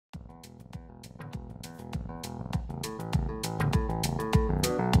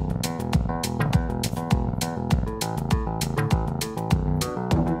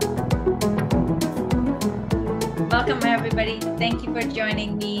Welcome, everybody. Thank you for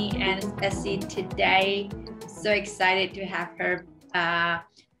joining me and SC today. So excited to have her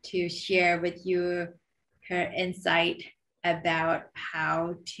to share with you her insight about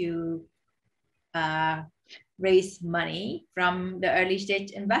how to raise money from the early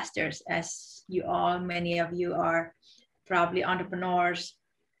stage investors. As you all, many of you are probably entrepreneurs.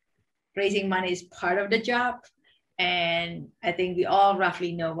 Raising money is part of the job. And I think we all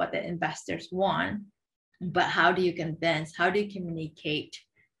roughly know what the investors want. But how do you convince, how do you communicate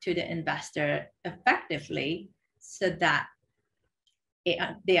to the investor effectively so that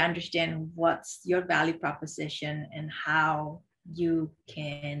they understand what's your value proposition and how you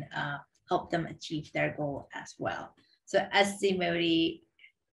can help them achieve their goal as well. So SC Moatti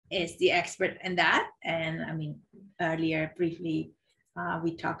is the expert in that. And I mean, earlier briefly,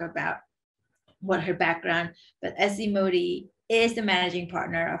 we talked about what her background, but SC Moatti is the managing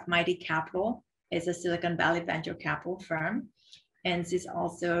partner of Mighty Capital. It's a Silicon Valley venture capital firm. And she's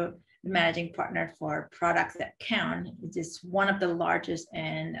also the managing partner for Products That Count, which is one of the largest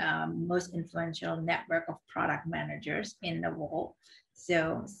and most influential network of product managers in the world.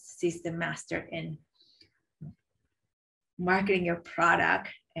 So she's the master in marketing your product,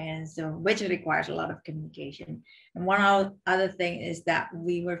 and so which requires a lot of communication. And one other thing is that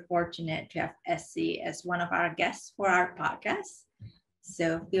we were fortunate to have SC as one of our guests for our podcast.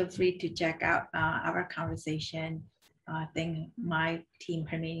 So feel free to check out our conversation. I think my team,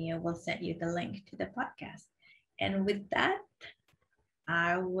 Hermania, will send you the link to the podcast. And with that,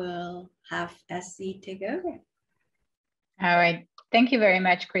 I will have SC take over. All right. Thank you very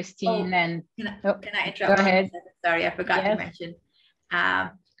much, Christine. Can I interrupt? Go ahead. Sorry, I forgot to mention.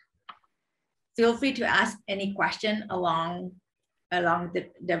 Feel free to ask any question along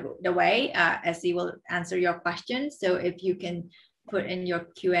the way. SC will answer your questions. So if you can put in your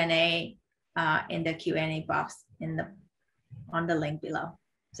Q&A in the Q&A box on the link below.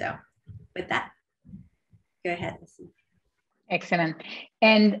 So with that, go ahead. Excellent.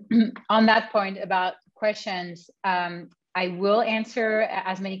 And on that point about questions, I will answer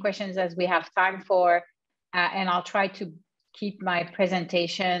as many questions as we have time for, and I'll try to keep my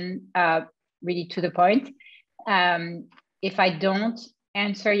presentation really to the point. If I don't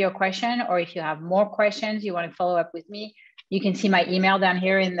answer your question, or if you have more questions, you want to follow up with me, you can see my email down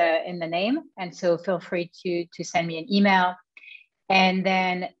here in the name. And so feel free to send me an email. And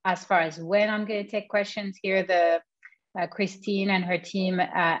then as far as when I'm going to take questions here, Christine and her team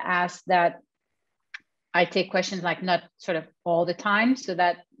asked that I take questions like not sort of all the time, so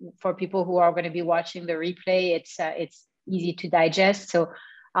that for people who are going to be watching the replay, it's easy to digest. So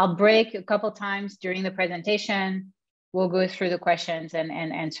I'll break a couple times during the presentation. We'll go through the questions and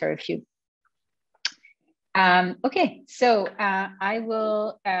answer a few. Okay, so I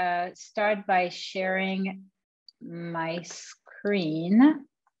will start by sharing my screen.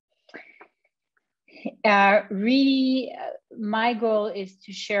 Really, my goal is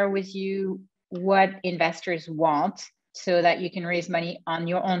to share with you what investors want so that you can raise money on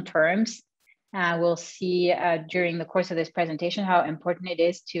your own terms. We'll see during the course of this presentation how important it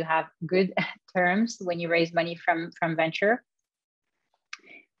is to have good terms when you raise money from venture.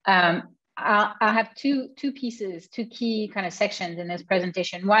 I have two key kind of sections in this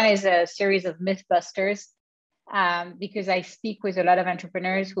presentation. One is a series of mythbusters, because I speak with a lot of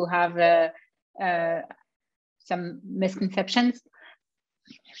entrepreneurs who have some misconceptions,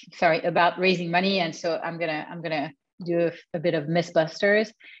 about raising money, and so I'm gonna do a bit of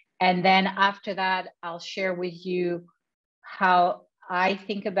mythbusters, and then after that I'll share with you how I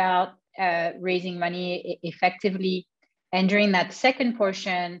think about raising money effectively. And during that second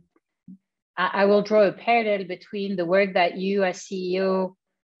portion, I will draw a parallel between the work that you as CEO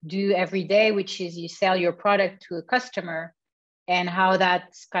do every day, which is you sell your product to a customer, and how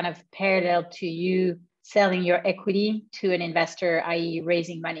that's kind of parallel to you selling your equity to an investor, i.e.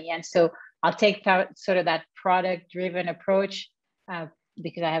 raising money. And so I'll take sort of that product-driven approach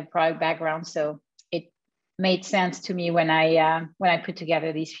because I have product background. So it made sense to me when I put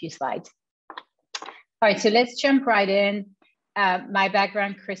together these few slides. All right, so let's jump right in. My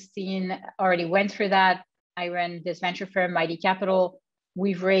background, Christine already went through that. I run this venture firm, Mighty Capital.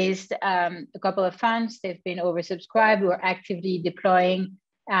 We've raised a couple of funds. They've been oversubscribed. We're actively deploying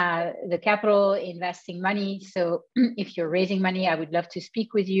the capital, investing money. So if you're raising money, I would love to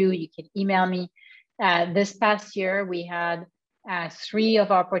speak with you. You can email me. This past year, we had 3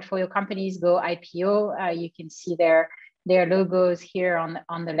 of our portfolio companies go IPO. You can see their logos here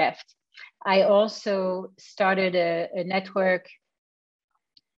on the left. I also started a network,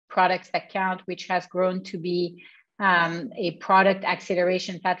 Products That Count, which has grown to be a product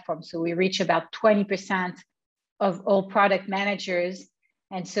acceleration platform. So we reach about 20% of all product managers.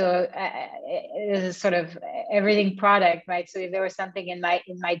 And so it is sort of everything product, right? So if there was something in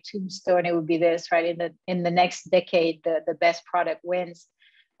my tombstone, it would be this, right? In the next decade, the best product wins.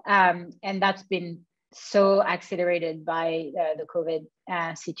 And that's been so accelerated by the COVID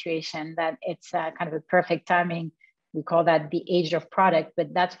situation that it's kind of a perfect timing. We call that the age of product,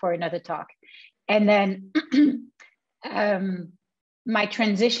 but that's for another talk. And then my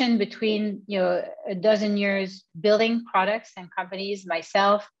transition between a dozen years building products and companies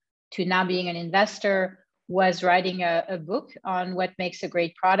myself to now being an investor was writing a book on what makes a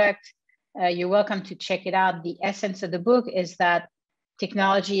great product. You're welcome to check it out. The essence of the book is that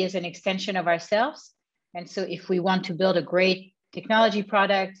technology is an extension of ourselves. And so if we want to build a great technology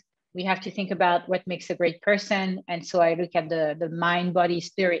product, we have to think about what makes a great person. And so I look at the mind, body,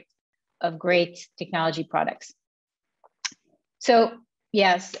 spirit of great technology products. So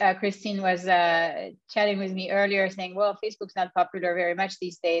yes, Christine was chatting with me earlier saying, well, Facebook's not popular very much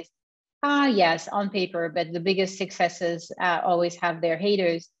these days. Yes, on paper, but the biggest successes always have their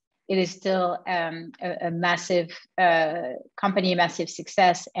haters. It is still a massive company, massive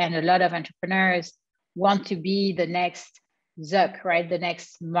success, and a lot of entrepreneurs want to be the next Zuck, right? The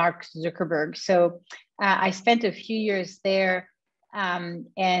next Mark Zuckerberg. So I spent a few years there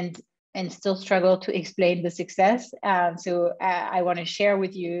and still struggle to explain the success. So I want to share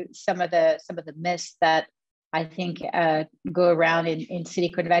with you some of the myths that I think go around in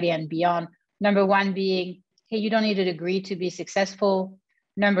Silicon Valley and beyond. Number one being, hey, you don't need a degree to be successful.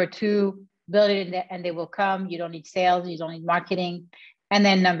 Number two, build it and they will come. You don't need sales, you don't need marketing. And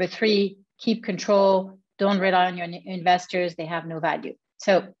then number three, keep control. Don't rely on your investors, they have no value.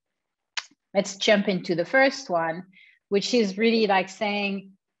 So let's jump into the first one, which is really like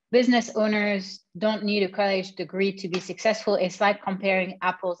saying, business owners don't need a college degree to be successful. It's like comparing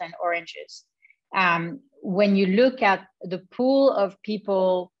apples and oranges. When you look at the pool of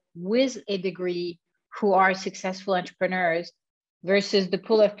people with a degree who are successful entrepreneurs versus the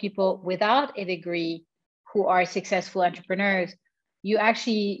pool of people without a degree who are successful entrepreneurs, you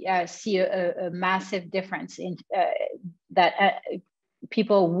actually see a massive difference in that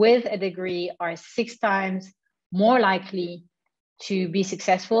people with a degree are 6 times more likely to be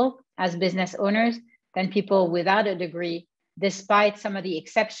successful as business owners than people without a degree, despite some of the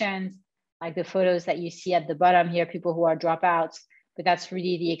exceptions, like the photos that you see at the bottom here, people who are dropouts, but that's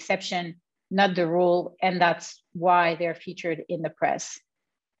really the exception, not the rule, and that's why they're featured in the press.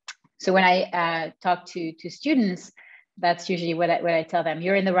 So when I talk to students, that's usually what I tell them.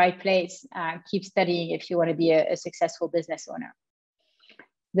 You're in the right place, keep studying if you want to be a successful business owner.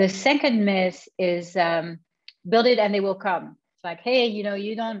 The second myth is build it and they will come. It's like, hey,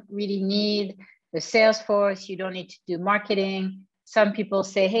 you don't really need the sales force. You don't need to do marketing. Some people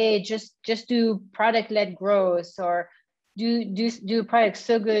say, hey, just do product-led growth, or do a product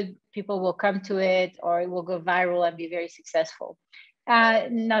so good people will come to it, or it will go viral and be very successful.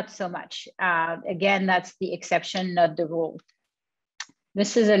 Not so much. Again, that's the exception, not the rule.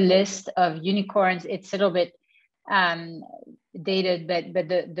 This is a list of unicorns. It's a little bit dated, but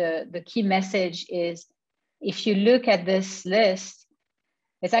the key message is, if you look at this list,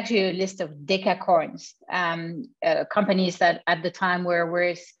 it's actually a list of decacorns, companies that at the time were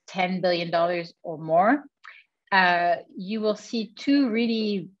worth $10 billion or more. You will see 2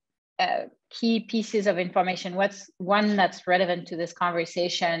 really key pieces of information. What's one that's relevant to this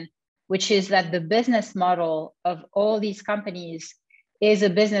conversation, which is that the business model of all these companies is a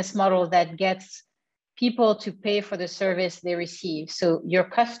business model that gets people to pay for the service they receive. So your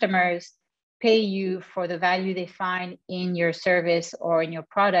customers pay you for the value they find in your service or in your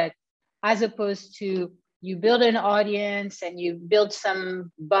product, as opposed to you build an audience and you build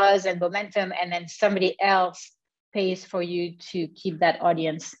some buzz and momentum, and then somebody else pays for you to keep that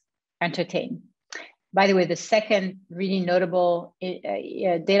audience entertained. By the way, the second really notable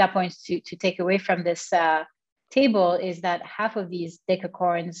data points to take away from this table is that half of these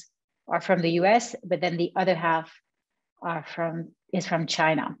decacorns are from the US, but then the other half is from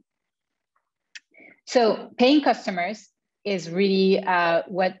China. So paying customers is really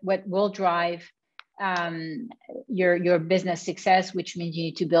what will drive your business success, which means you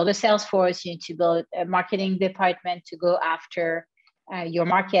need to build a sales force, you need to build a marketing department to go after your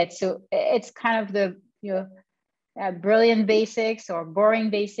market. So it's kind of the brilliant basics or boring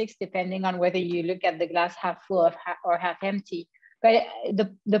basics, depending on whether you look at the glass half full or half empty. But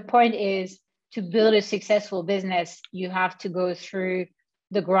the point is, to build a successful business, you have to go through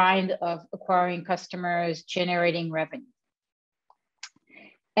the grind of acquiring customers, generating revenue.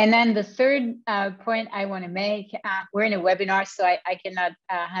 And then the third point I want to make, we're in a webinar, so I cannot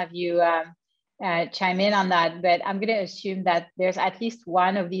have you chime in on that, but I'm going to assume that there's at least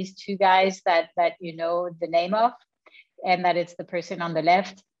one of these two guys that you know the name of, and that it's the person on the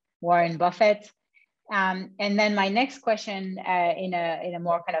left, Warren Buffett. And then my next question in a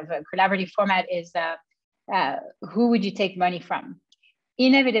more kind of a collaborative format is, who would you take money from?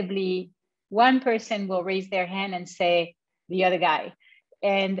 Inevitably, one person will raise their hand and say, the other guy.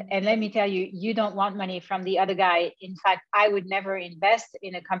 And let me tell you, you don't want money from the other guy. In fact, I would never invest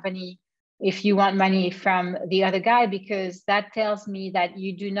in a company if you want money from the other guy, because that tells me that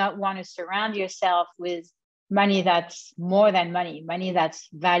you do not want to surround yourself with money that's more than money, money that's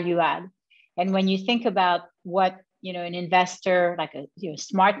value add. And when you think about what, you know, an investor like a, you know,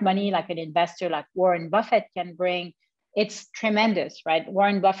 smart money, like an investor like Warren Buffett can bring, it's tremendous, right?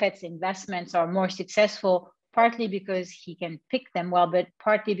 Warren Buffett's investments are more successful, partly because he can pick them well, but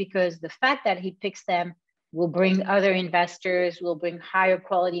partly because the fact that he picks them will bring other investors, will bring higher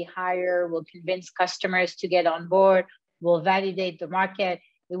quality hire, will convince customers to get on board, will validate the market.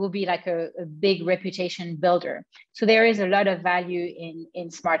 It will be like a big reputation builder. So there is a lot of value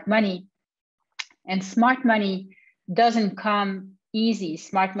in smart money. And smart money doesn't come easy.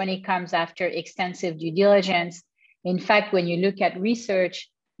 Smart money comes after extensive due diligence. In fact, when you look at research,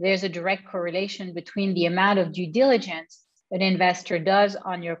 there's a direct correlation between the amount of due diligence an investor does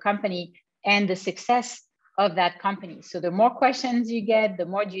on your company and the success of that company. So the more questions you get, the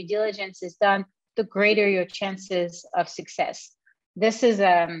more due diligence is done, the greater your chances of success. This is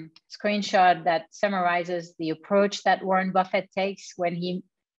a screenshot that summarizes the approach that Warren Buffett takes when he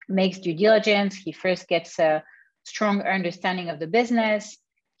makes due diligence. He first gets a strong understanding of the business.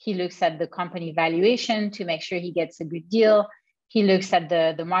 He looks at the company valuation to make sure he gets a good deal. He looks at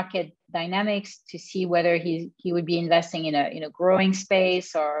the market dynamics to see whether he would be investing in a growing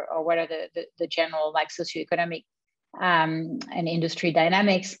space, or what are the general like socioeconomic and industry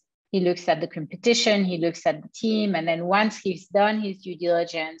dynamics. He looks at the competition, he looks at the team, and then once he's done his due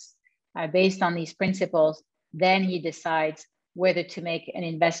diligence based on these principles, then he decides whether to make an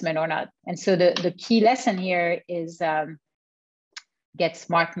investment or not. And so the key lesson here is get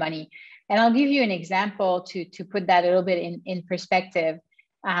smart money. And I'll give you an example to put that a little bit in perspective.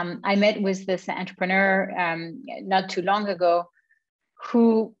 I met with this entrepreneur not too long ago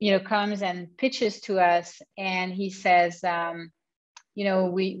who, you know, comes and pitches to us, and he says, you know,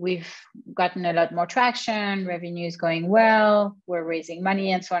 we've gotten a lot more traction, revenue is going well, we're raising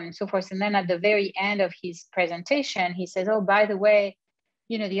money, and so on and so forth. And then at the very end of his presentation, he says, oh, by the way,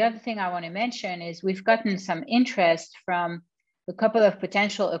 you know, the other thing I want to mention is we've gotten some interest from a couple of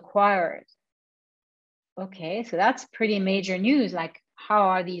potential acquirers. Okay, so that's pretty major news. Like, how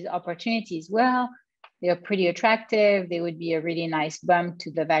are these opportunities? Well, they're pretty attractive. They would be a really nice bump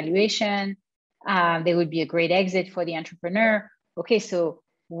to the valuation. They would be a great exit for the entrepreneur. Okay, so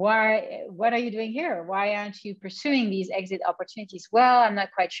what are you doing here? Why aren't you pursuing these exit opportunities? Well, I'm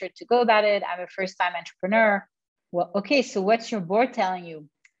not quite sure to go about it. I'm a first-time entrepreneur. Well, okay, so what's your board telling you?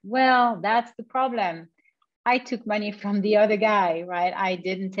 Well, that's the problem. I took money from the other guy, right? I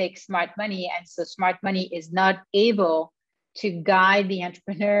didn't take smart money. And so smart money is not able to guide the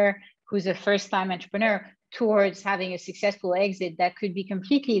entrepreneur who's a first-time entrepreneur towards having a successful exit that could be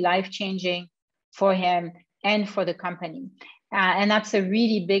completely life-changing for him and for the company. And that's a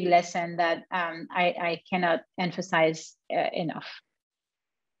really big lesson that I cannot emphasize enough.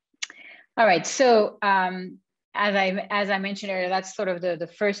 All right, so as I mentioned earlier, that's sort of the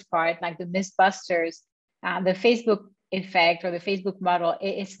first part, like the mythbusters. The Facebook effect or the Facebook model,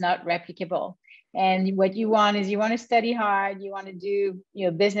 it's not replicable. And what you want is you want to study hard, you want to do, you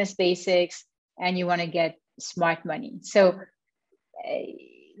know, business basics, and you want to get smart money. So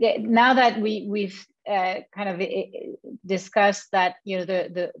now that we've kind of discussed that, you know,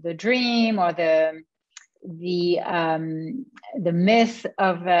 the dream or the myth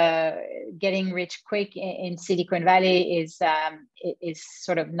of getting rich quick in Silicon Valley is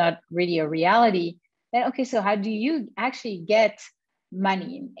sort of not really a reality. Then, okay, so how do you actually get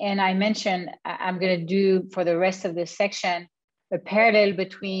money? And I mentioned I'm going to do for the rest of this section a parallel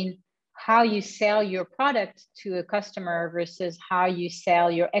between how you sell your product to a customer versus how you sell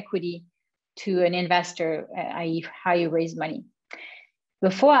your equity to an investor, i.e. how you raise money.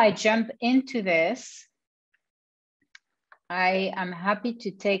 Before I jump into this, I am happy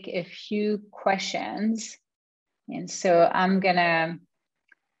to take a few questions. And so I'm gonna,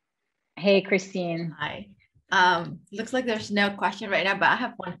 hey, Christine. Hi. Looks like there's no question right now, but I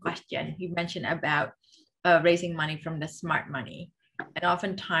have one question. You mentioned about raising money from the smart money. And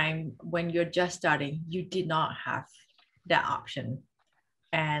oftentimes when you're just starting, you did not have that option.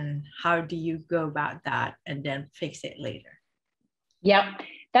 And how do you go about that and then fix it later? Yep.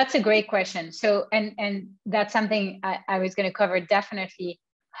 That's a great question. So, and that's something I was going to cover definitely.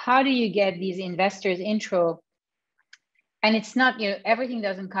 How do you get these investors intro? And it's not, you know, everything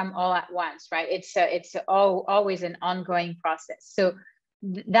doesn't come all at once, right? It's always an ongoing process. So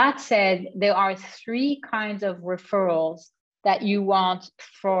that said, there are 3 kinds of referrals that you want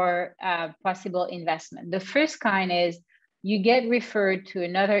for possible investment. The first kind is you get referred to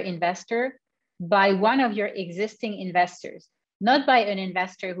another investor by one of your existing investors, not by an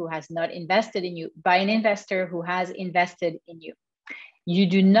investor who has not invested in you, by an investor who has invested in you. You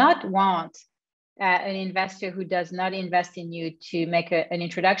do not want an investor who does not invest in you to make an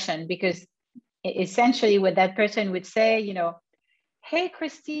introduction, because essentially what that person would say, you know, hey,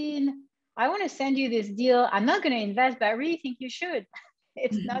 Christine, I want to send you this deal. I'm not going to invest, but I really think you should.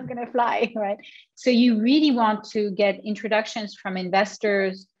 It's not going to fly, right? So you really want to get introductions from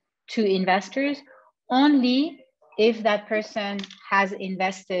investors to investors only if that person has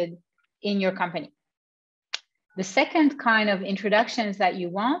invested in your company. The second kind of introductions that you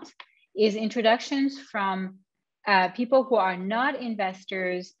want is introductions from people who are not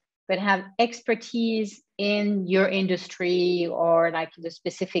investors, but have expertise in your industry or like the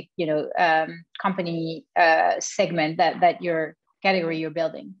specific, you know, company segment that your category you're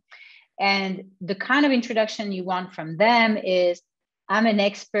building. And the kind of introduction you want from them is, I'm an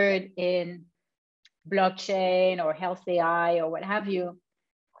expert in blockchain or health AI or what have you.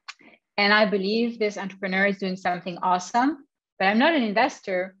 And I believe this entrepreneur is doing something awesome, but I'm not an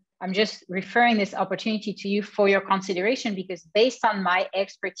investor. I'm just referring this opportunity to you for your consideration, because based on my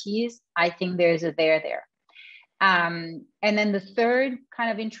expertise, I think there's a there. And then the third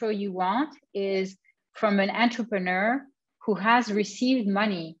kind of intro you want is from an entrepreneur who has received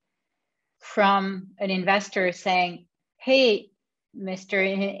money from an investor saying, hey, Mr.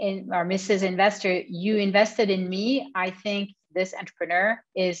 or Mrs. Investor, you invested in me. I think this entrepreneur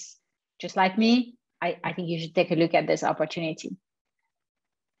is just like me. I think you should take a look at this opportunity.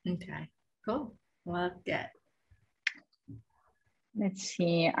 Okay, cool. Well, good. Let's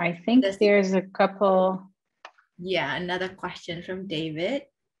see. I think there's a couple. Yeah, another question from David.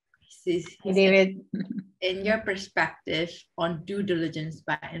 Hey, David. In your perspective on due diligence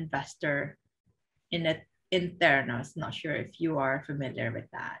by investor in Theranos, not sure if you are familiar with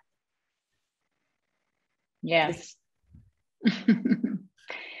that. Yes.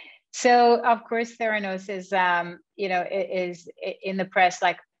 So of course, Theranos is, you know, is in the press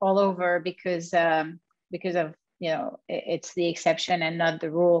like all over because of, you know, it's the exception and not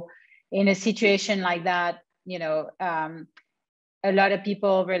the rule. In a situation like that, you know, a lot of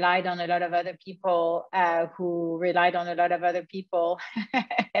people relied on a lot of other people who relied on a lot of other people,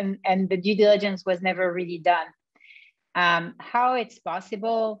 and the due diligence was never really done. How it's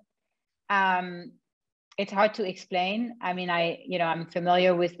possible? It's hard to explain. I mean, I'm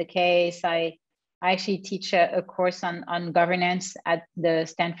familiar with the case. I actually teach a course on governance at the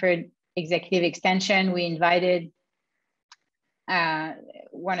Stanford Executive Extension. We invited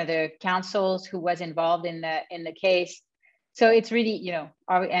one of the counsels who was involved in the case. So it's really, you know,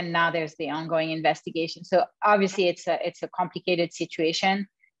 and now there's the ongoing investigation. So obviously it's a complicated situation.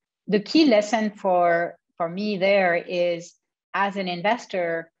 The key lesson for me there is, as an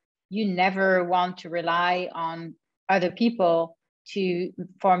investor, you never want to rely on other people to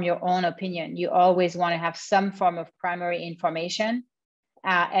form your own opinion. You always want to have some form of primary information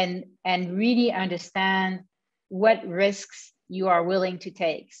and really understand what risks you are willing to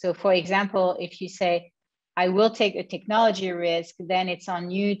take. So for example, if you say, I will take a technology risk, then it's on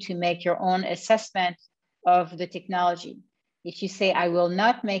you to make your own assessment of the technology. If you say, I will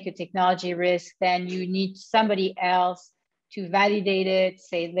not make a technology risk, then you need somebody else to validate it,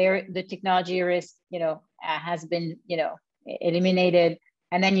 say the technology risk, you know, has been, you know, eliminated,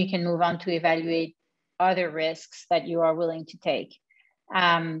 and then you can move on to evaluate other risks that you are willing to take.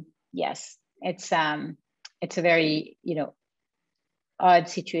 Yes, it's a very, you know, odd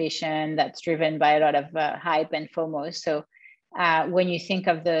situation that's driven by a lot of hype and FOMO. So when you think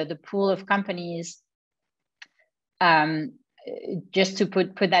of the pool of companies, just to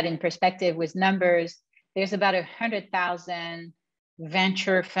put that in perspective with numbers, there's about 100,000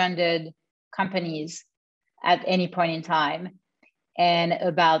 venture funded companies at any point in time, and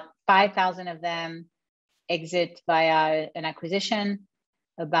about 5,000 of them exit via an acquisition.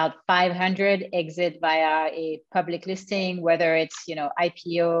 About 500 exit via a public listing, whether it's, you know,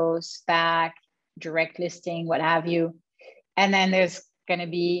 IPO, SPAC, direct listing, what have you. And then there's going to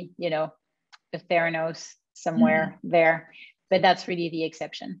be, you know, a Theranos somewhere there, but that's really the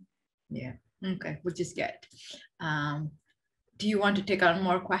exception. Yeah. Okay, which is good. Do you want to take on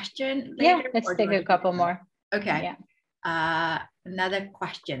more questions? Yeah, let's take a couple more. Okay. Yeah. Another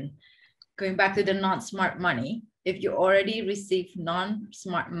question, going back to the non-smart money. If you already receive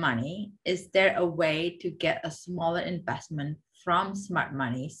non-smart money, is there a way to get a smaller investment from smart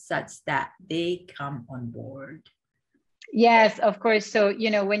money such that they come on board? Yes, of course. So, you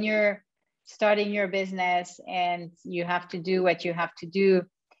know, when you're starting your business and you have to do what you have to do,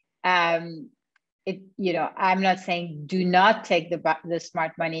 you know, I'm not saying do not take the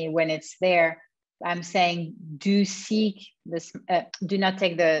smart money when it's there. I'm saying do seek this, do not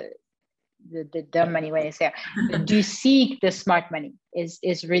take the dumb money when it's there. Do seek the smart money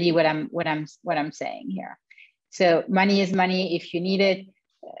is really what I'm saying here. So money is money if you need it.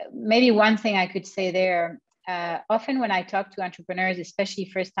 Maybe one thing I could say there, often when I talk to entrepreneurs, especially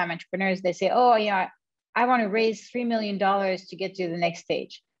first-time entrepreneurs, they say, oh yeah, I want to raise $3 million to get to the next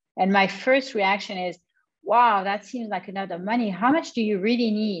stage. And my first reaction is, wow, that seems like a lot of money. How much do you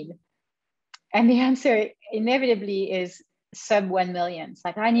really need? And the answer inevitably is sub 1 million. It's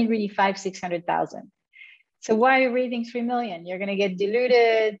like, I need really 500,000-600,000. So why are you raising 3 million? You're going to get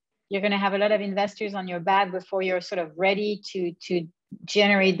diluted. You're going to have a lot of investors on your back before you're sort of ready to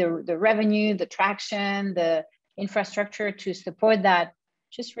generate the revenue, the traction, the infrastructure to support that.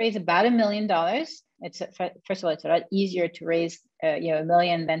 Just raise about $1 million. It's first of all, it's a lot easier to raise $1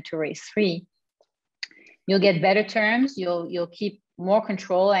 million than to raise 3. You'll get better terms. You'll keep more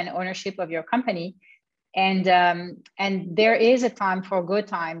control and ownership of your company. And there is a time for go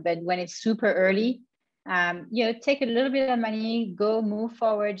time, but when it's super early, you know, take a little bit of money, go move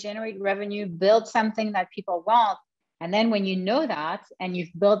forward, generate revenue, build something that people want. And then when you know that, and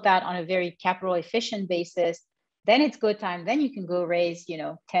you've built that on a very capital efficient basis, then it's go time. Then you can go raise, you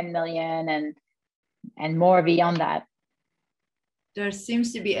know, 10 million and more beyond that. There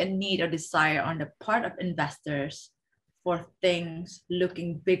seems to be a need or desire on the part of investors for things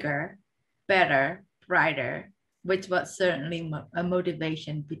looking bigger, better, brighter, which was certainly a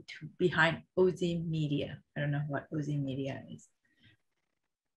motivation behind OZ Media. I don't know what OZ Media is.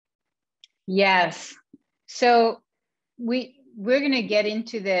 Yes. So we're going to get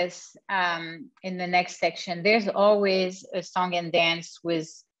into this in the next section. There's always a song and dance with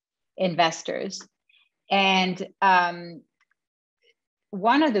investors. And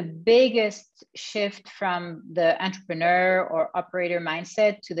one of the biggest shift from the entrepreneur or operator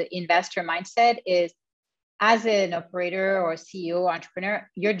mindset to the investor mindset is, as an operator or CEO or entrepreneur,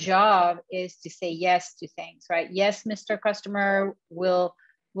 your job is to say yes to things, right? Yes, Mr. Customer will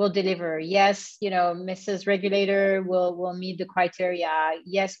deliver. Yes, you know, Mrs. Regulator will meet the criteria.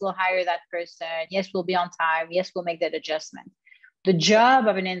 Yes, we'll hire that person. Yes, we'll be on time. Yes, we'll make that adjustment. The job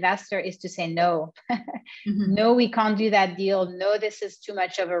of an investor is to say no. Mm-hmm. No, we can't do that deal. No, this is too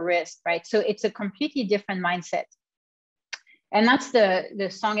much of a risk, right? So it's a completely different mindset. And that's the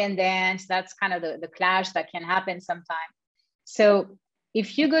song and dance. That's kind of the clash that can happen sometimes. So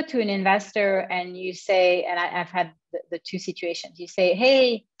if you go to an investor and you say, and I've had the two situations, you say,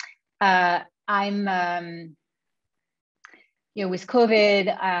 hey, I'm, you know, with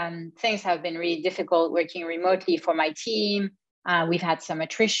COVID, things have been really difficult working remotely for my team. We've had some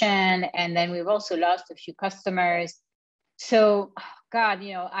attrition, and then we've also lost a few customers. So, God,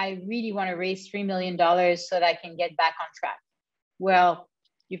 you know, I really want to raise $3 million so that I can get back on track. Well,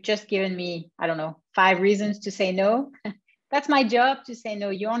 you've just given me, I don't know, 5 reasons to say no. That's my job, to say no.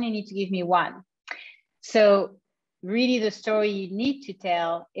 You only need to give me 1. So really the story you need to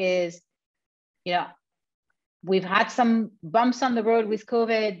tell is, you know, we've had some bumps on the road with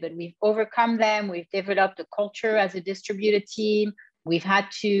COVID, but we've overcome them. We've developed a culture as a distributed team. We've had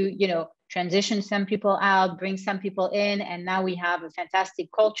to, you know, transition some people out, bring some people in, and now we have a fantastic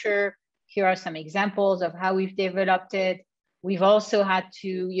culture. Here are some examples of how we've developed it. We've also had to,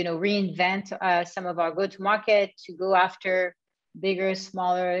 you know, reinvent some of our go-to-market to go after bigger,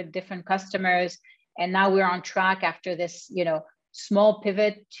 smaller, different customers. And now we're on track after this, you know, small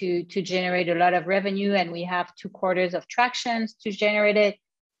pivot to generate a lot of revenue. And we have 2 quarters of tractions to generate it.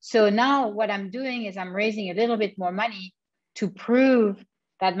 So now what I'm doing is I'm raising a little bit more money to prove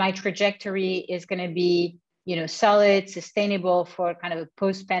that my trajectory is going to be, you know, solid, sustainable for kind of a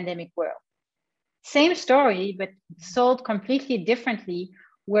post-pandemic world. Same story, but sold completely differently,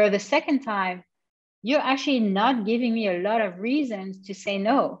 where the second time, you're actually not giving me a lot of reasons to say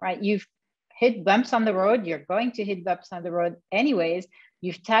no, right? You've hit bumps on the road. You're going to hit bumps on the road anyways.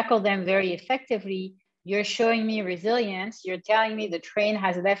 You've tackled them very effectively. You're showing me resilience. You're telling me the train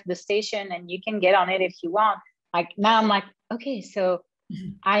has left the station and you can get on it if you want. Like now I'm like, okay, so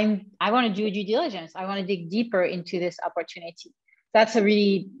I want to do due diligence. I want to dig deeper into this opportunity. That's a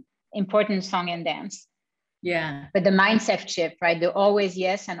really important song and dance. Yeah. But the mindset shift, right? The always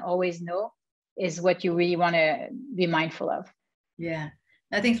yes and always no. is what you really want to be mindful of. Yeah,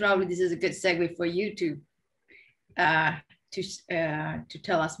 I think probably this is a good segue for you to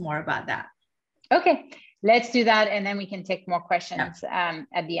tell us more about that. Okay, let's do that, and then we can take more questions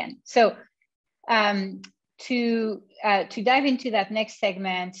at the end. So to dive into that next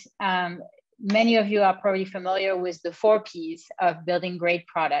segment, many of you are probably familiar with the 4 Ps of building great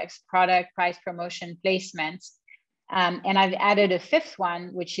products: product, price, promotion, placement. And I've added a 5th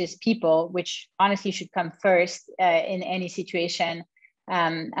one, which is people, which honestly should come first in any situation.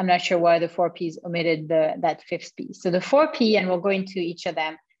 I'm not sure why the 4 Ps omitted that 5th P. So the 4 P, and we'll go into each of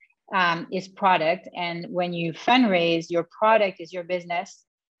them, is product. And when you fundraise, your product is your business.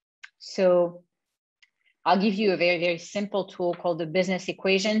 So I'll give you a very, very simple tool called the business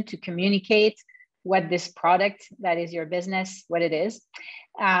equation to communicate what this product that is your business, what it is.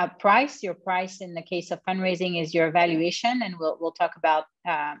 Price, your price in the case of fundraising is your valuation, and we'll talk about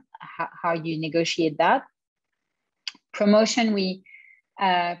how you negotiate that. Promotion, we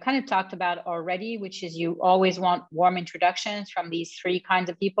kind of talked about already, which is you always want warm introductions from these 3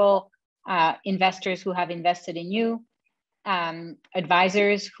 kinds of people: investors who have invested in you,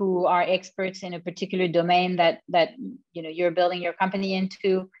 advisors who are experts in a particular domain that you're building your company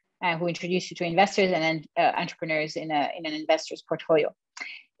into, who introduce you to investors, and then entrepreneurs in an investor's portfolio.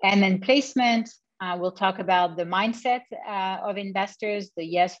 And then placement, we'll talk about the mindset of investors, the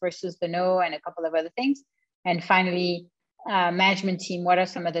yes versus the no, and a couple of other things. And finally, management team, what are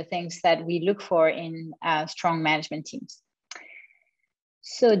some of the things that we look for in strong management teams?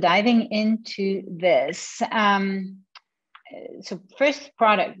 So diving into this. So first,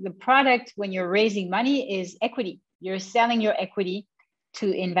 product. The product, when you're raising money, is equity. You're selling your equity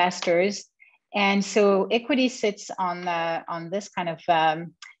to investors. And so equity sits on this kind of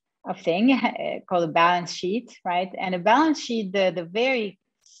thing called a balance sheet, right? And a balance sheet, the very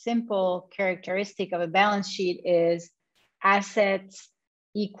simple characteristic of a balance sheet is assets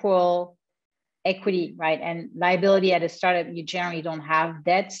equal equity, right? And liability at a startup, you generally don't have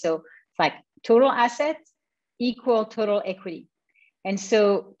debt. So it's like total assets equal total equity. And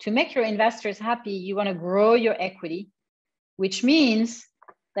so to make your investors happy, you want to grow your equity, which means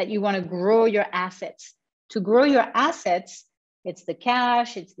that you want to grow your assets. To grow your assets, it's the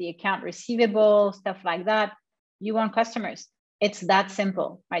cash, it's the account receivable, stuff like that. You want customers. It's that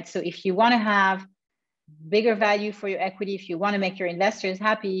simple, right? So if you want to have bigger value for your equity, if you want to make your investors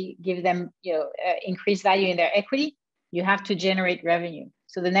happy, give them increased value in their equity, you have to generate revenue.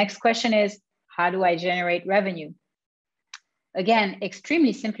 So the next question is, how do I generate revenue? Again,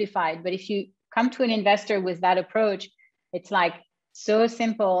 extremely simplified, but if you come to an investor with that approach, it's like so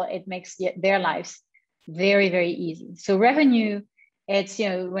simple, it makes their lives very, very easy. So revenue, it's,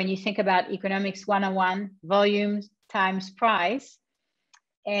 when you think about economics 101, volume times price.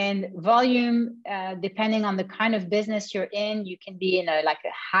 And volume, depending on the kind of business you're in, you can be in a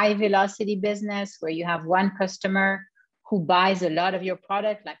high velocity business where you have one customer who buys a lot of your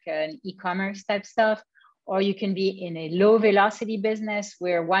product, like an e-commerce type stuff, or you can be in a low velocity business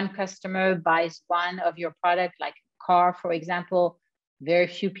where one customer buys one of your product, like a car, for example. Very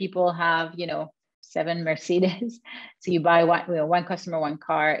few people have, 7 Mercedes. So you buy one customer, one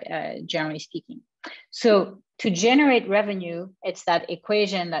car, generally speaking. So to generate revenue, it's that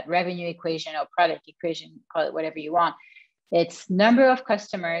equation, that revenue equation or product equation, call it whatever you want. It's number of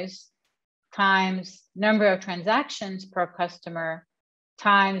customers times number of transactions per customer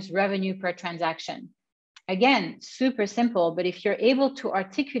times revenue per transaction. Again, super simple, but if you're able to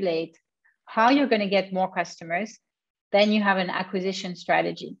articulate how you're going to get more customers, then you have an acquisition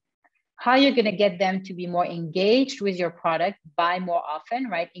strategy. How you're going to get them to be more engaged with your product, buy more often,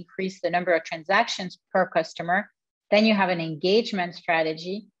 right? Increase the number of transactions per customer. Then you have an engagement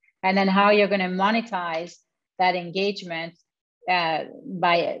strategy. And then how you're going to monetize that engagement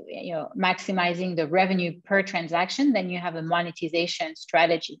by maximizing the revenue per transaction. Then you have a monetization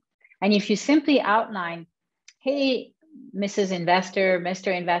strategy. And if you simply outline, hey, Mrs. Investor,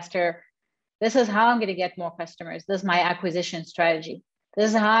 Mr. Investor, this is how I'm going to get more customers. This is my acquisition strategy.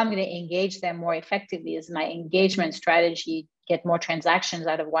 This is how I'm going to engage them more effectively. This is my engagement strategy, get more transactions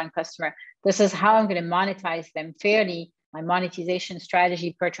out of one customer. This is how I'm going to monetize them fairly, my monetization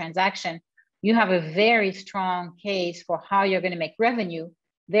strategy per transaction. You have a very strong case for how you're going to make revenue,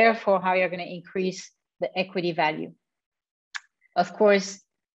 therefore how you're going to increase the equity value. Of course,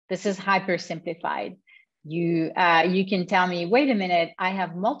 this is hyper simplified. You can tell me, wait a minute, I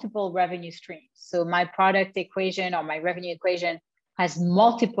have multiple revenue streams. So my product equation or my revenue equation has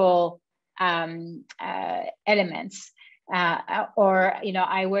multiple elements. Or,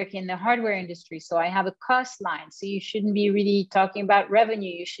 I work in the hardware industry, so I have a cost line. So you shouldn't be really talking about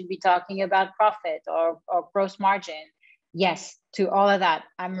revenue. You should be talking about profit or gross margin. Yes, to all of that.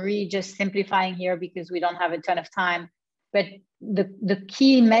 I'm really just simplifying here because we don't have a ton of time. But the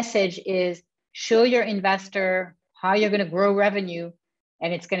key message is show your investor how you're going to grow revenue,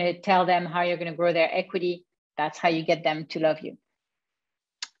 and it's going to tell them how you're going to grow their equity. That's how you get them to love you.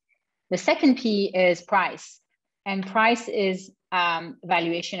 The second P is price. And price is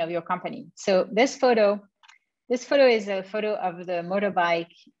valuation of your company. So this photo is a photo of the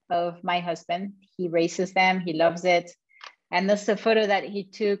motorbike of my husband. He races them, he loves it. And this is a photo that he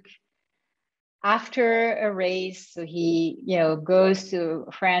took after a race. So he, goes to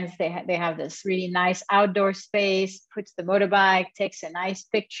friends, they have this really nice outdoor space, puts the motorbike, takes a nice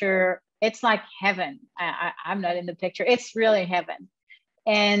picture. It's like heaven. I'm not in the picture, it's really heaven.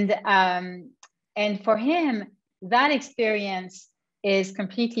 And for him, that experience is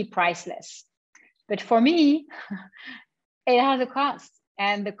completely priceless. But for me, it has a cost.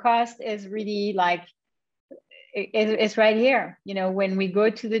 And the cost is really like, it's right here. When we go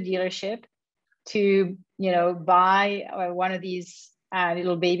to the dealership to, buy one of these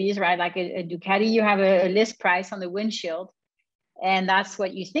little babies, right? Like a Ducati, you have a list price on the windshield. And that's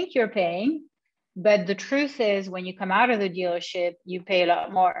what you think you're paying. But the truth is, when you come out of the dealership, you pay a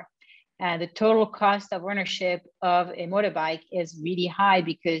lot more. The total cost of ownership of a motorbike is really high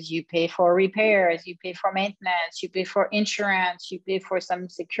because you pay for repairs, you pay for maintenance, you pay for insurance, you pay for some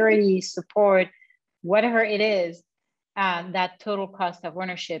security support, whatever it is. That total cost of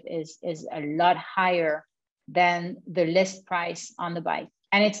ownership is a lot higher than the list price on the bike.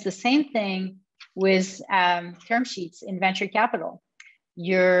 And it's the same thing with term sheets in venture capital.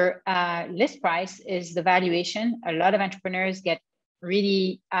 Your list price is the valuation. A lot of entrepreneurs get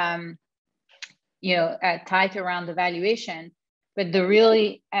really tight around the valuation, but the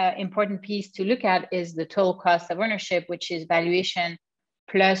really important piece to look at is the total cost of ownership, which is valuation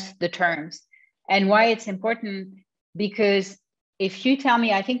plus the terms. And why it's important, because if you tell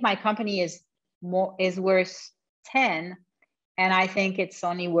me, I think my company is worth 10, and I think it's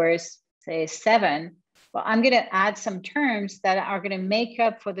only worth, say, 7, well, I'm going to add some terms that are going to make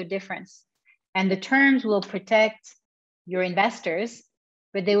up for the difference. And the terms will protect your investors,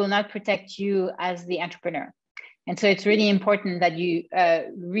 but they will not protect you as the entrepreneur. And so it's really important that you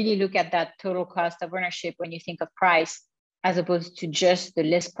really look at that total cost of ownership when you think of price, as opposed to just the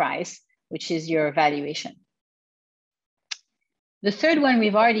list price, which is your valuation. The third one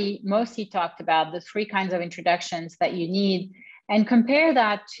we've already mostly talked about, the 3 kinds of introductions that you need, and compare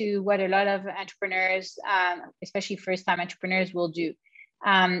that to what a lot of entrepreneurs, especially first-time entrepreneurs, will do.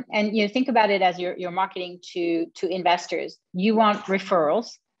 And think about it as you're marketing to investors. You want referrals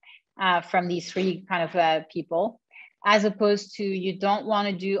from these 3 kind of people, as opposed to you don't want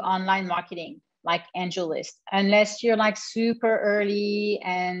to do online marketing like AngelList, unless you're like super early.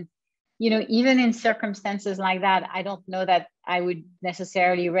 And even in circumstances like that, I don't know that I would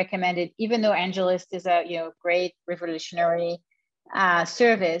necessarily recommend it, even though AngelList is a great revolutionary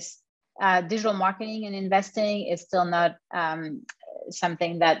service. Digital marketing and investing is still not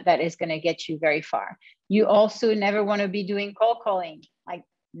something that is going to get you very far. You also never want to be doing cold calling, like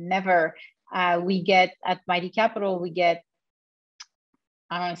never. We get at Mighty Capital, we get,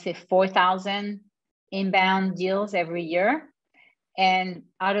 I want to say 4,000 inbound deals every year. And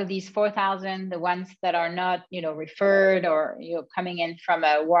out of these 4,000, the ones that are not, referred or, coming in from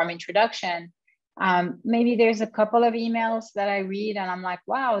a warm introduction, maybe there's a couple of emails that I read and I'm like,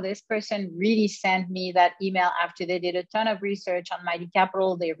 wow, this person really sent me that email after they did a ton of research on Mighty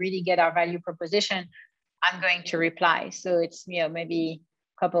Capital. They really get our value proposition. I'm going to reply. So it's, maybe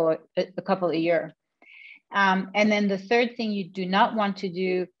a couple a year. And then the third thing you do not want to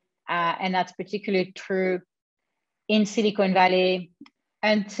do, and that's particularly true in Silicon Valley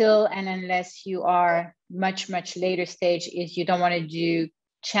until and unless you are much, much later stage, is you don't want to do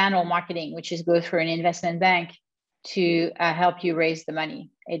channel marketing, which is go through an investment bank to help you raise the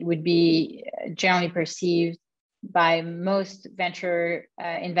money. It would be generally perceived by most venture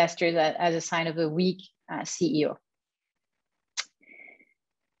investors as a sign of a weak CEO.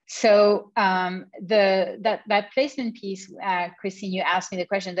 So that placement piece, Christine, you asked me the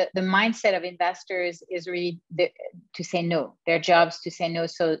question, that the mindset of investors is really to say no. Their job's to say no.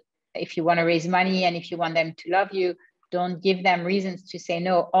 So if you want to raise money and if you want them to love you, don't give them reasons to say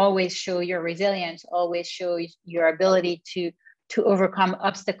no. Always show your resilience, always show your ability to overcome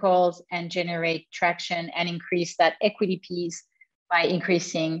obstacles and generate traction and increase that equity piece by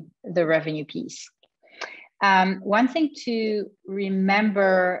increasing the revenue piece. One thing to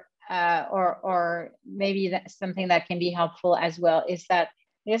remember or maybe that's something that can be helpful as well, is that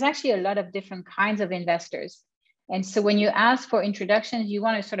there's actually a lot of different kinds of investors. And so when you ask for introductions, you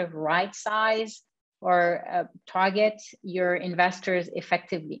want to sort of right size or target your investors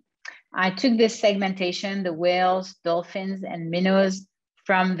effectively. I took this segmentation, the whales, dolphins, and minnows,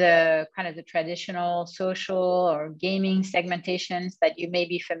 from the kind of the traditional social or gaming segmentations that you may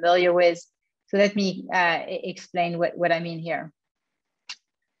be familiar with. So let me explain what I mean here.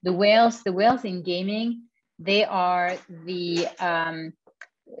 The whales in gaming, they are the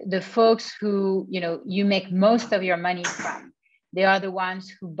folks who, you know, you make most of your money from. They are the ones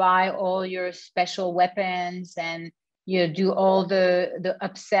who buy all your special weapons and, you know, do all the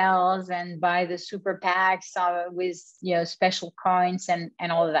upsells and buy the super packs with, you know, special coins and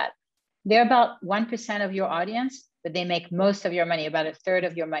all of that. They're about 1% of your audience, but they make most of your money, about a third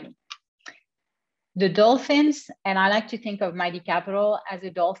of your money. The dolphins, and I like to think of Mighty Capital as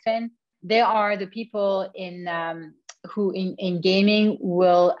a dolphin, they are the people who in gaming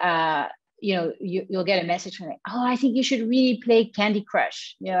will, you know, you'll get a message from them, oh, I think you should really play Candy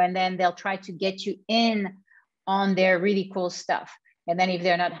Crush, you know, and then they'll try to get you in on their really cool stuff. And then if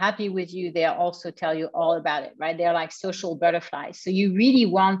they're not happy with you, they'll also tell you all about it, right? They're like social butterflies. So you really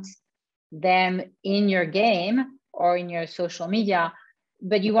want them in your game or in your social media,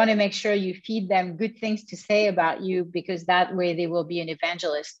 but you want to make sure you feed them good things to say about you, because that way they will be an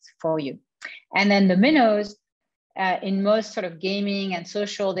evangelist for you. And then the minnows, in most sort of gaming and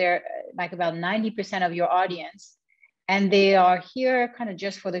social, they're like about 90% of your audience. And they are here kind of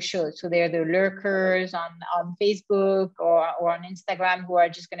just for the show. So they're the lurkers on Facebook or on Instagram who are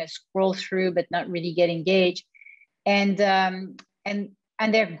just going to scroll through but not really get engaged. And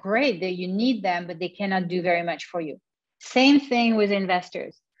they're great. You need them, but they cannot do very much for you. Same thing with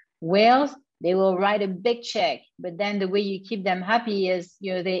investors. Whales, they will write a big check, but then the way you keep them happy is,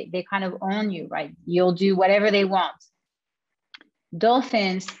 you know, they kind of own you, right? You'll do whatever they want.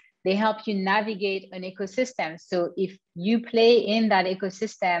 Dolphins, they help you navigate an ecosystem. So if you play in that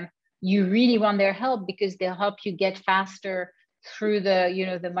ecosystem, you really want their help, because they'll help you get faster through the, you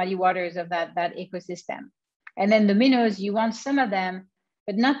know, the muddy waters of that ecosystem. And then the minnows, you want some of them,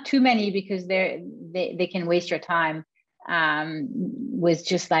 but not too many, because they can waste your time with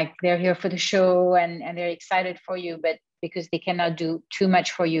just like, they're here for the show and they're excited for you, but because they cannot do too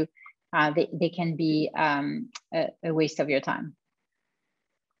much for you, they can be a waste of your time.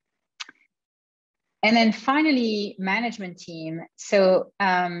 And then finally, management team. So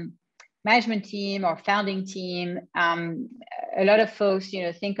management team or founding team, a lot of folks, you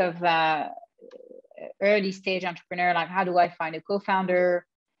know, think of early stage entrepreneur, like, how do I find a co-founder?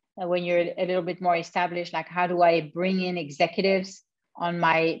 When you're a little bit more established, like, how do I bring in executives on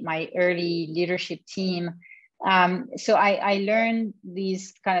my early leadership team? So I learned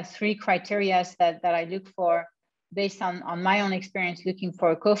these kind of 3 criteria that I look for based on my own experience looking for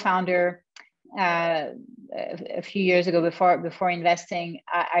a co-founder. A few years ago, before investing,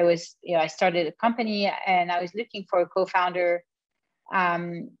 I was, you know, I started a company and I was looking for a co-founder,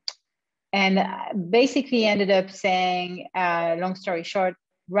 and basically ended up saying, long story short,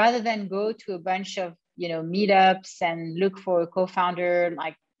 rather than go to a bunch of, you know, meetups and look for a co-founder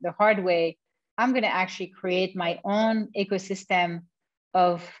like the hard way, I'm going to actually create my own ecosystem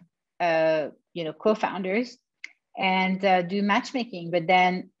of, you know, co-founders and do matchmaking. But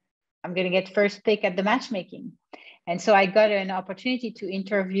then I'm going to get first pick at the matchmaking. And so I got an opportunity to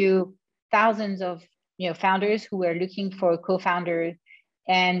interview thousands of, you know, founders who were looking for a co-founder.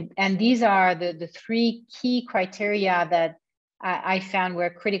 And these are the 3 key criteria that I found were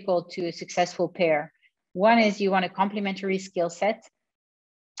critical to a successful pair. One is you want a complementary skill set.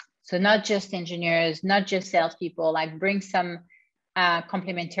 So not just engineers, not just salespeople, like bring some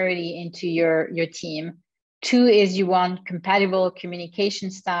complementarity into your team. 2 is you want compatible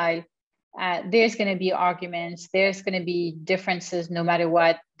communication style. There's going to be arguments. There's going to be differences no matter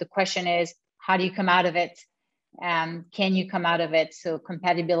what. The question is, how do you come out of it? Can you come out of it? So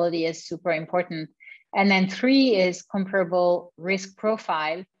compatibility is super important. And then 3 is comparable risk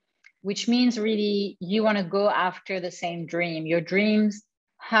profile, which means really you want to go after the same dream. Your dreams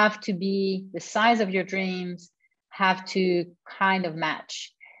have to be, the size of your dreams have to kind of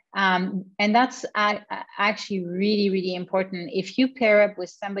match. And that's actually really, really important. If you pair up with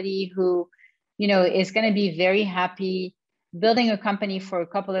somebody who, you know, is going to be very happy building a company for a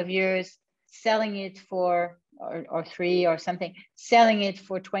couple of years, selling it for, or 3 or something, selling it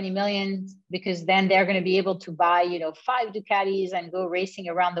for 20 million, because then they're going to be able to buy, you know, 5 Ducatis and go racing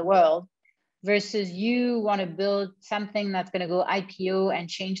around the world, versus you want to build something that's going to go IPO and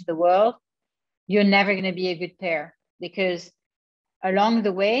change the world, you're never going to be a good pair, because along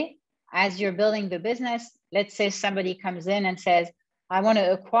the way, as you're building the business, let's say somebody comes in and says, I want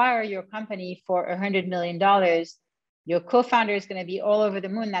to acquire your company for $100 million. Your co-founder is going to be all over the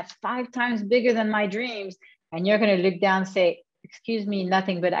moon. That's 5 times bigger than my dreams. And you're going to look down and say, excuse me,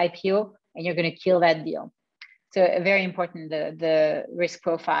 nothing but IPO, and you're going to kill that deal. So very important, the risk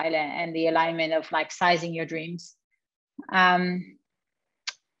profile and the alignment of like sizing your dreams. And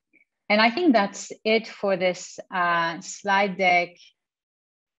I think that's it for this slide deck.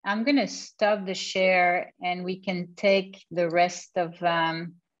 I'm going to stop the share and we can take the rest of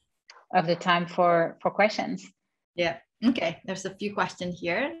the time for questions. Yeah. Okay. There's a few questions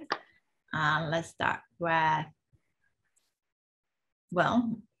here. Let's start with,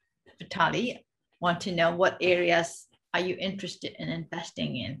 well, Vitali, want to know what areas are you interested in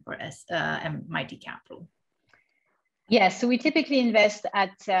investing in for Moatti Capital? Yes, so we typically invest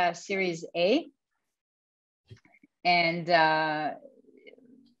at Series A. And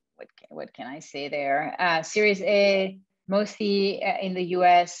what can I say there? Series A, mostly in the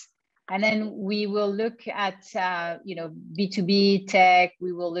US. And then we will look at B2B tech.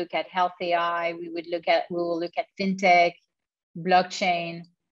 We will look at health AI. We will look at fintech, blockchain.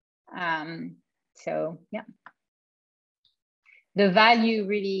 So yeah, the value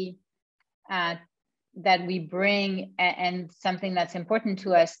really that we bring and something that's important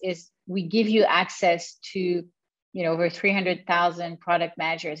to us is we give you access to over 300,000 product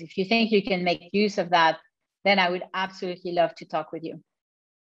managers. If you think you can make use of that, then I would absolutely love to talk with you.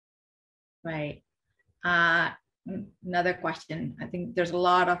 Right. Another question. I think there's a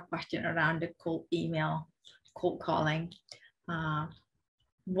lot of question around the cold email, cold calling.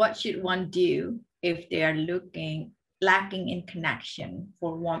 What should one do if they are lacking in connection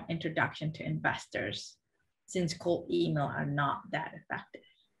for warm introduction to investors, since cold email are not that effective?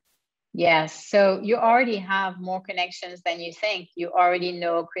 Yes, so you already have more connections than you think. You already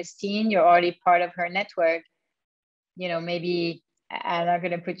know Christine, you're already part of her network. Maybe I'm not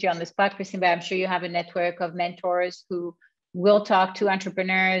going to put you on the spot, Christine, but I'm sure you have a network of mentors who will talk to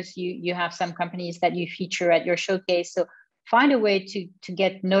entrepreneurs. You have some companies that you feature at your showcase. So find a way to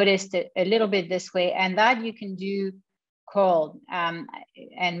get noticed a little bit this way, and that you can do cold.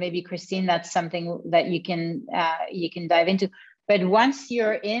 And maybe Christine, that's something that you can dive into. But once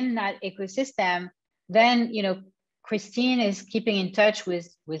you're in that ecosystem, then Christine is keeping in touch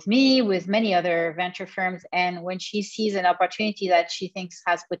with me, with many other venture firms, and when she sees an opportunity that she thinks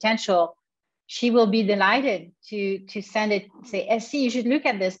has potential, she will be delighted to send it. Say, SC, you should look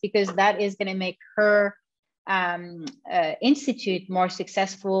at this because that is going to make her institute more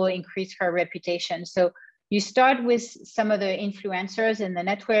successful, increase her reputation. So you start with some of the influencers in the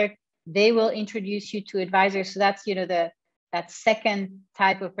network. They will introduce you to advisors. So that's that second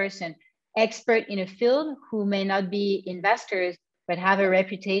type of person, expert in a field who may not be investors but have a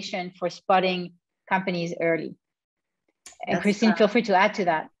reputation for spotting companies early. And that's, Christine, feel free to add to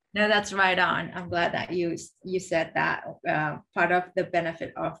that. No, that's right on. I'm glad that you said that. Part of the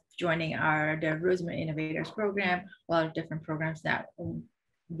benefit of joining the Rosemary Innovators program, a lot of different programs that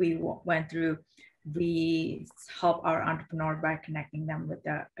we went through, we help our entrepreneur by connecting them with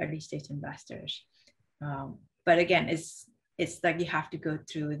the early stage investors. But again, it's like you have to go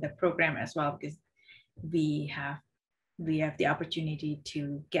through the program as well, because we have the opportunity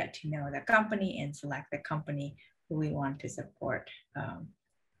to get to know the company and select the company who we want to support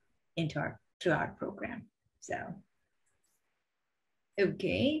through our program. So,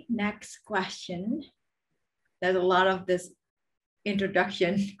 okay, next question. There's a lot of this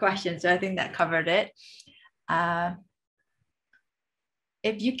introduction questions, so I think that covered it.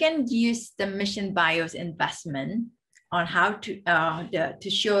 If you can use the Mission Bio's investment on how to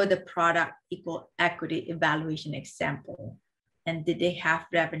show the product equal equity evaluation example, and did they have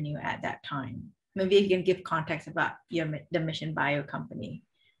revenue at that time? Maybe you can give context about the Mission Bio company.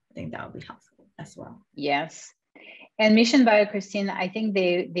 I think that would be helpful as well. Yes, and Mission Bio, Christine, I think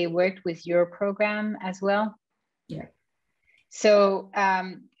they worked with your program as well. Yeah. So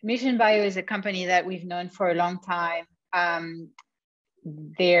Mission Bio is a company that we've known for a long time.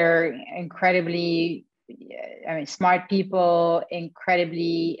 They're incredibly smart people,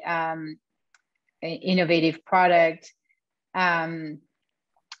 incredibly innovative product.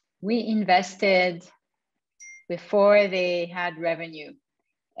 We invested before they had revenue.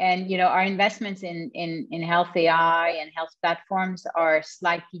 And our investments in health AI and health platforms are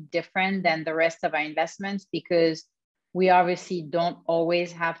slightly different than the rest of our investments because we obviously don't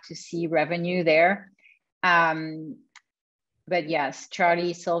always have to see revenue there. But yes,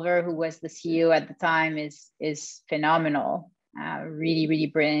 Charlie Silver, who was the CEO at the time, is phenomenal. Really, really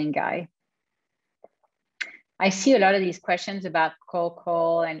brilliant guy. I see a lot of these questions about cold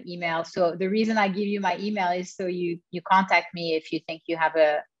call and email. So the reason I give you my email is so you contact me if you think you have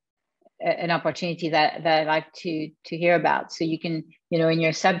an opportunity that I'd like to hear about. So you can, in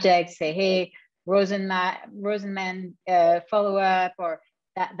your subject say, hey, Rosenman follow up, or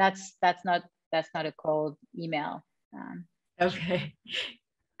that's not a cold email. Okay,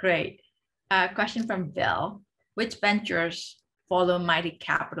 great. Question from Bill: which ventures follow Mighty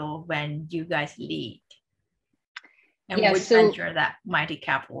Capital when you guys lead, and which venture that Mighty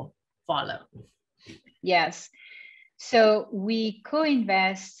Capital follow? Yes. So we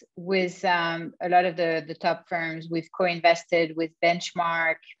co-invest with a lot of the top firms. We've co-invested with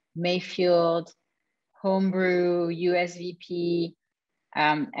Benchmark, Mayfield, Homebrew, USVP,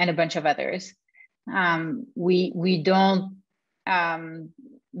 and a bunch of others. We don't,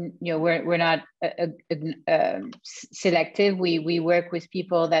 we're not selective. We work with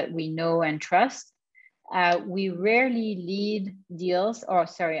people that we know and trust. We rarely lead deals, or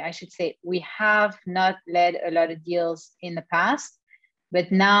sorry, I should say we have not led a lot of deals in the past,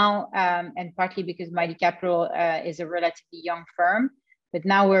 but now, and partly because Mighty Capital is a relatively young firm, but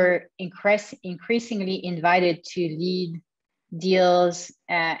now we're increasingly invited to lead deals,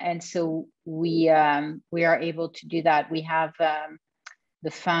 and so we are able to do that. We have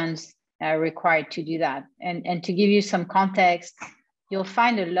the funds required to do that. And to give you some context, you'll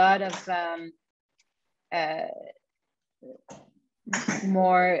find a lot of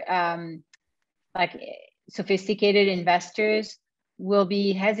more like sophisticated investors will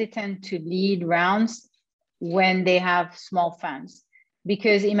be hesitant to lead rounds when they have small funds.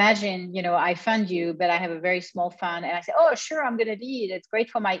 Because imagine, I fund you, but I have a very small fund and I say, oh, sure, I'm going to lead. It's great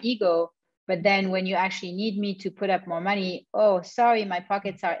for my ego. But then when you actually need me to put up more money, oh, sorry, my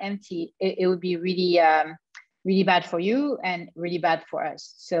pockets are empty. It would be really, really bad for you and really bad for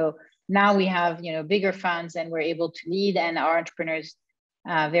us. So now we have, bigger funds and we're able to lead, and our entrepreneurs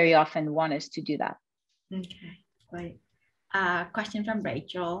very often want us to do that. Okay, great. Question from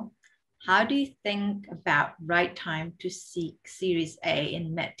Rachel. How do you think about right time to seek Series A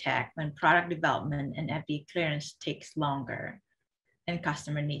in medtech when product development and FDA clearance takes longer and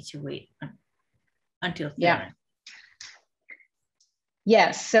customer needs to wait until clearance?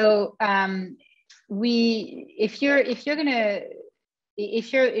 Yeah. So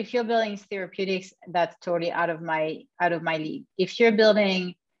if you're building therapeutics, that's totally out of my league. If you're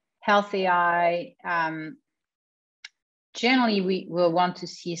building health AI, generally we will want to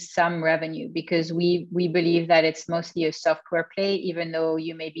see some revenue, because we believe that it's mostly a software play, even though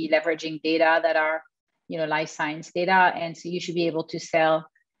you may be leveraging data that are life science data, and so you should be able to sell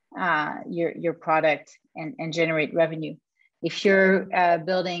your product and generate revenue. If you're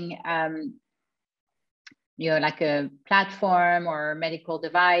building like a platform or a medical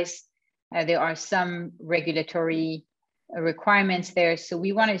device, there are some regulatory requirements there. So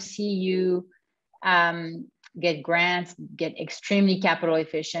we want to see you get grants, get extremely capital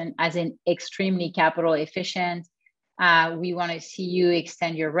efficient, as in extremely capital efficient. We want to see you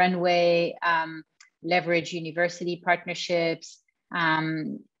extend your runway, leverage university partnerships.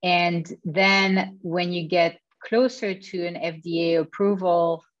 And then when you get closer to an FDA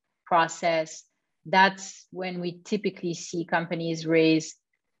approval process, that's when we typically see companies raise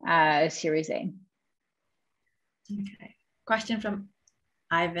a Series A. Okay. Question from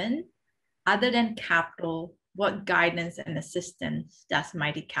Ivan. Other than capital, what guidance and assistance does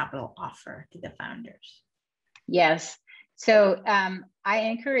Mighty Capital offer to the founders? Yes. So I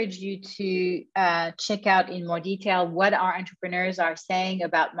encourage you to check out in more detail what our entrepreneurs are saying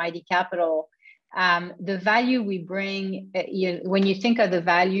about Mighty Capital. The value we bring, when you think of the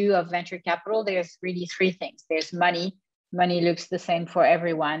value of venture capital, there's really three things. There's money. Money looks the same for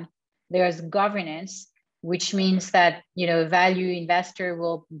everyone. There's governance, which means that, a value investor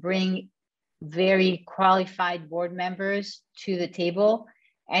will bring very qualified board members to the table.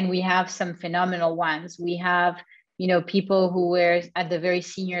 And we have some phenomenal ones. We have, people who were at the very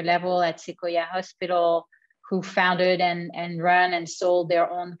senior level at Sequoia Hospital, who founded and run and sold their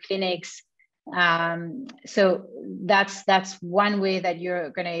own clinics. So that's one way that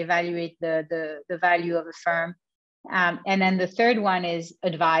you're going to evaluate the value of a firm. And then the third one is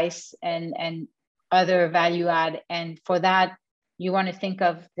advice and other value add. And for that, you want to think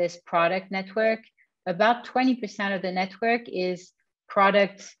of this product network. About 20% of the network is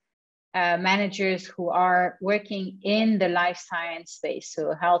product managers who are working in the life science space,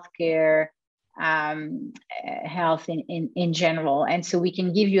 so healthcare, health in general. And so we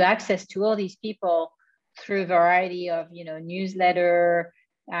can give you access to all these people through a variety of newsletter,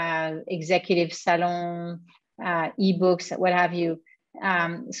 executive salon, ebooks, what have you.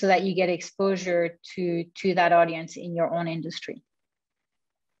 so that you get exposure to that audience in your own industry.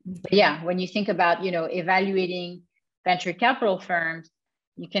 But yeah, when you think about, evaluating venture capital firms,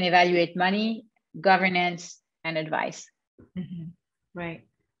 you can evaluate money, governance, and advice. Mm-hmm. Right.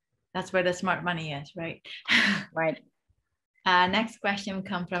 That's where the smart money is, right? Right. Next question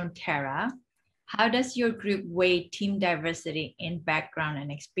comes from Tara. How does your group weigh team diversity in background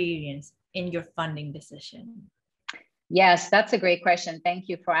and experience in your funding decision? Yes, that's a great question. Thank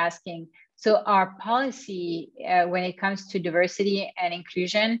you for asking. So our policy when it comes to diversity and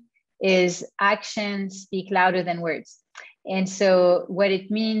inclusion is actions speak louder than words. And so what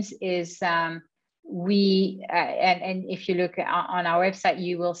it means is we, and if you look on our website,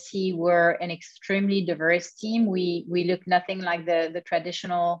 you will see we're an extremely diverse team. We look nothing like the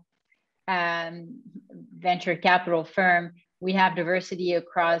traditional venture capital firm. We have diversity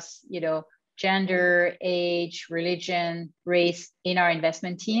across, gender, age, religion, race in our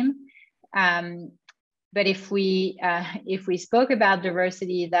investment team. But if we spoke about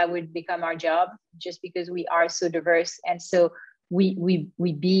diversity, that would become our job, just because we are so diverse. And so we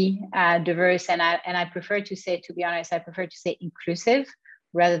be diverse. And I prefer to say, to be honest, I prefer to say inclusive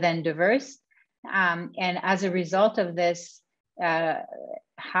rather than diverse. And as a result of this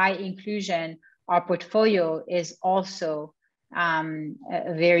high inclusion, our portfolio is also a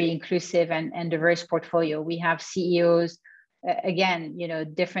very inclusive and diverse portfolio. We have CEOs, again,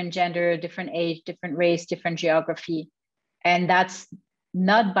 different gender, different age, different race, different geography. And that's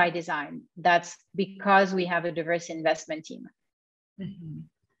not by design. That's because we have a diverse investment team. Mm-hmm.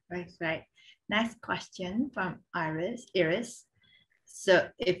 Right. Next question from Iris. So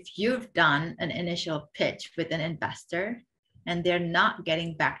if you've done an initial pitch with an investor and they're not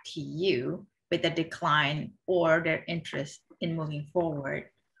getting back to you with a decline or their interest in moving forward,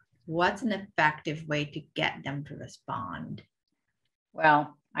 what's an effective way to get them to respond?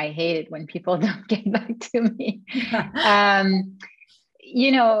 Well, I hate it when people don't get back to me.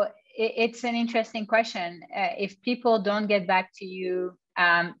 It's an interesting question. If people don't get back to you,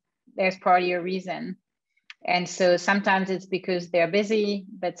 there's probably a reason. And so sometimes it's because they're busy,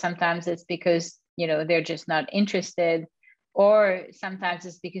 but sometimes it's because, they're just not interested, or sometimes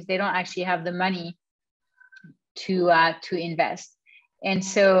it's because they don't actually have the money to invest. And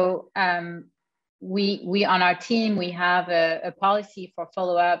so we on our team, we have a policy for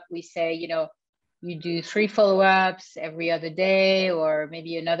follow-up. We say, you do 3 follow-ups every other day, or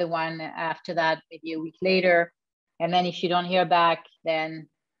maybe another one after that, maybe a week later. And then if you don't hear back, then,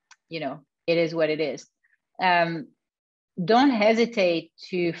 it is what it is. Don't hesitate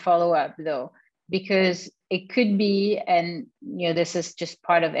to follow up though, because it could be, and this is just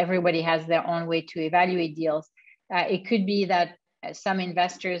part of, everybody has their own way to evaluate deals. It could be that some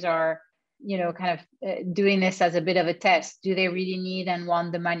investors are, kind of doing this as a bit of a test. Do they really need and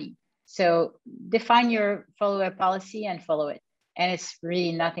want the money? So define your follow-up policy and follow it. And it's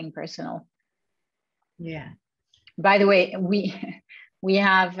really nothing personal. Yeah. By the way, we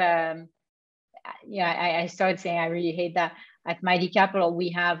have, I started saying I really hate that. At Mighty Capital, we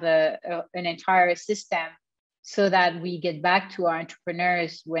have an entire system so that we get back to our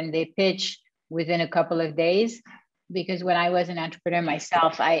entrepreneurs when they pitch within a couple of days. Because when I was an entrepreneur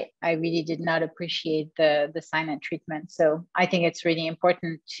myself, I really did not appreciate the silent treatment. So I think it's really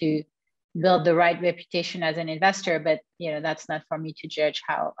important to build the right reputation as an investor, but that's not for me to judge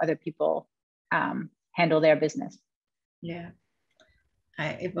how other people handle their business. Yeah.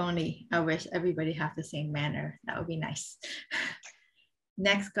 I wish everybody have the same manner. That would be nice.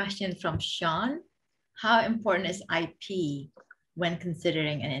 Next question from Sean. How important is IP when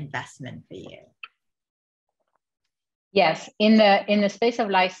considering an investment for you? Yes, in the space of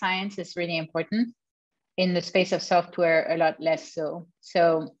life science, it's really important. In the space of software, a lot less so.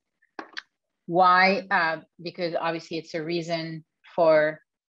 So why? Because obviously it's a reason for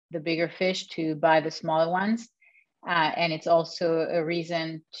the bigger fish to buy the smaller ones. And it's also a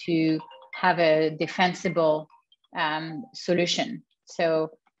reason to have a defensible solution. So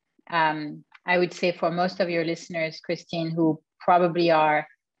I would say for most of your listeners, Christine, who probably are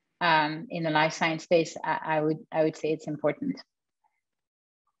in the life science space, I would say it's important.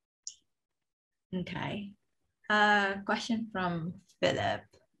 Okay. Question from Philip.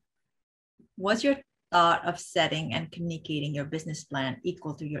 Was your thought of setting and communicating your business plan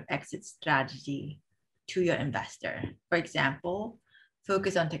equal to your exit strategy to your investor? For example,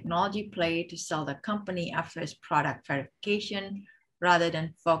 focus on technology play to sell the company after its product verification, rather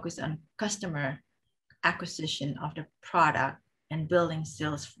than focus on customer acquisition of the product and building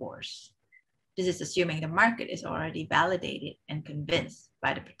sales force. This is assuming the market is already validated and convinced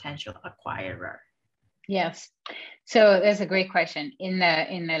by the potential acquirer. Yes. So that's a great question. In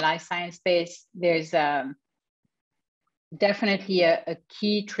the life science space, there's definitely a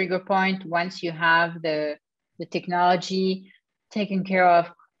key trigger point once you have the technology taken care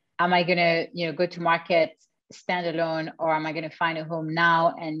of. Am I gonna go to market standalone, or am I gonna find a home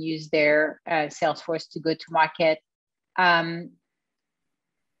now and use their sales force to go to market? From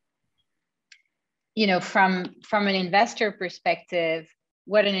an investor perspective,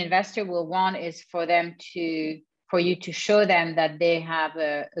 what an investor will want is for you to show them that they have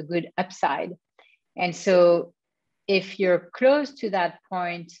a good upside. And so if you're close to that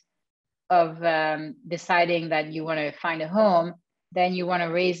point of deciding that you want to find a home, then you want to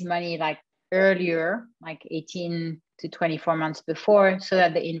raise money like earlier, like 18 to 24 months before, so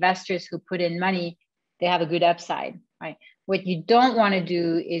that the investors who put in money, they have a good upside, right? What you don't want to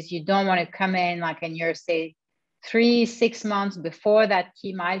do is you don't want to come in like in your, say, 3-6 months before that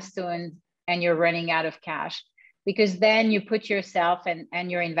key milestone and you're running out of cash, because then you put yourself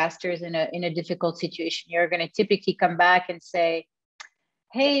and your investors in a difficult situation. You're going to typically come back and say,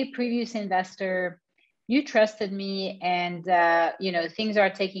 hey, previous investor, you trusted me, and things are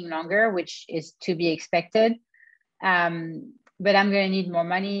taking longer, which is to be expected. But I'm going to need more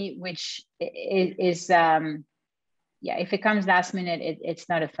money, which is if it comes last minute, it's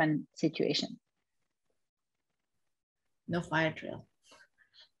not a fun situation. No fire drill.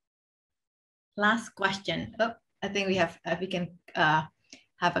 Last question. Oh, I think we can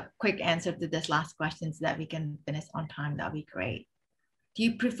have a quick answer to this last question so that we can finish on time. That'd be great. Do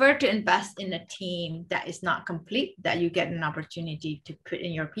you prefer to invest in a team that is not complete, that you get an opportunity to put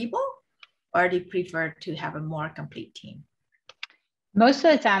in your people, or do you prefer to have a more complete team? Most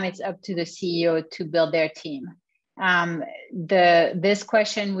of the time, it's up to the CEO to build their team. This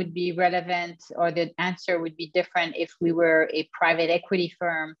question would be relevant, or the answer would be different if we were a private equity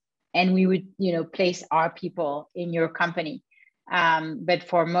firm and we would, place our people in your company. But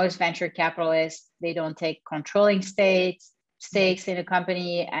for most venture capitalists, they don't take controlling stakes in a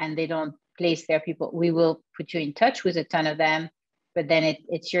company, and they don't place their people. We will put you in touch with a ton of them, but then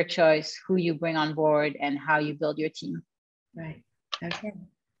it's your choice who you bring on board and how you build your team. Right. Okay.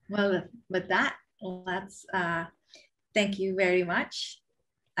 Well, with that, let's thank you very much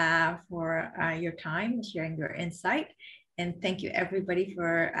for your time, sharing your insight. And thank you everybody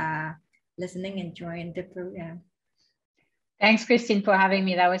for listening and joining the program. Thanks, Christine, for having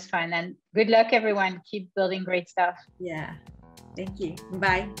me. That was fun. And good luck, everyone. Keep building great stuff. Yeah. Thank you.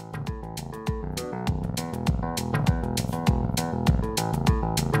 Bye.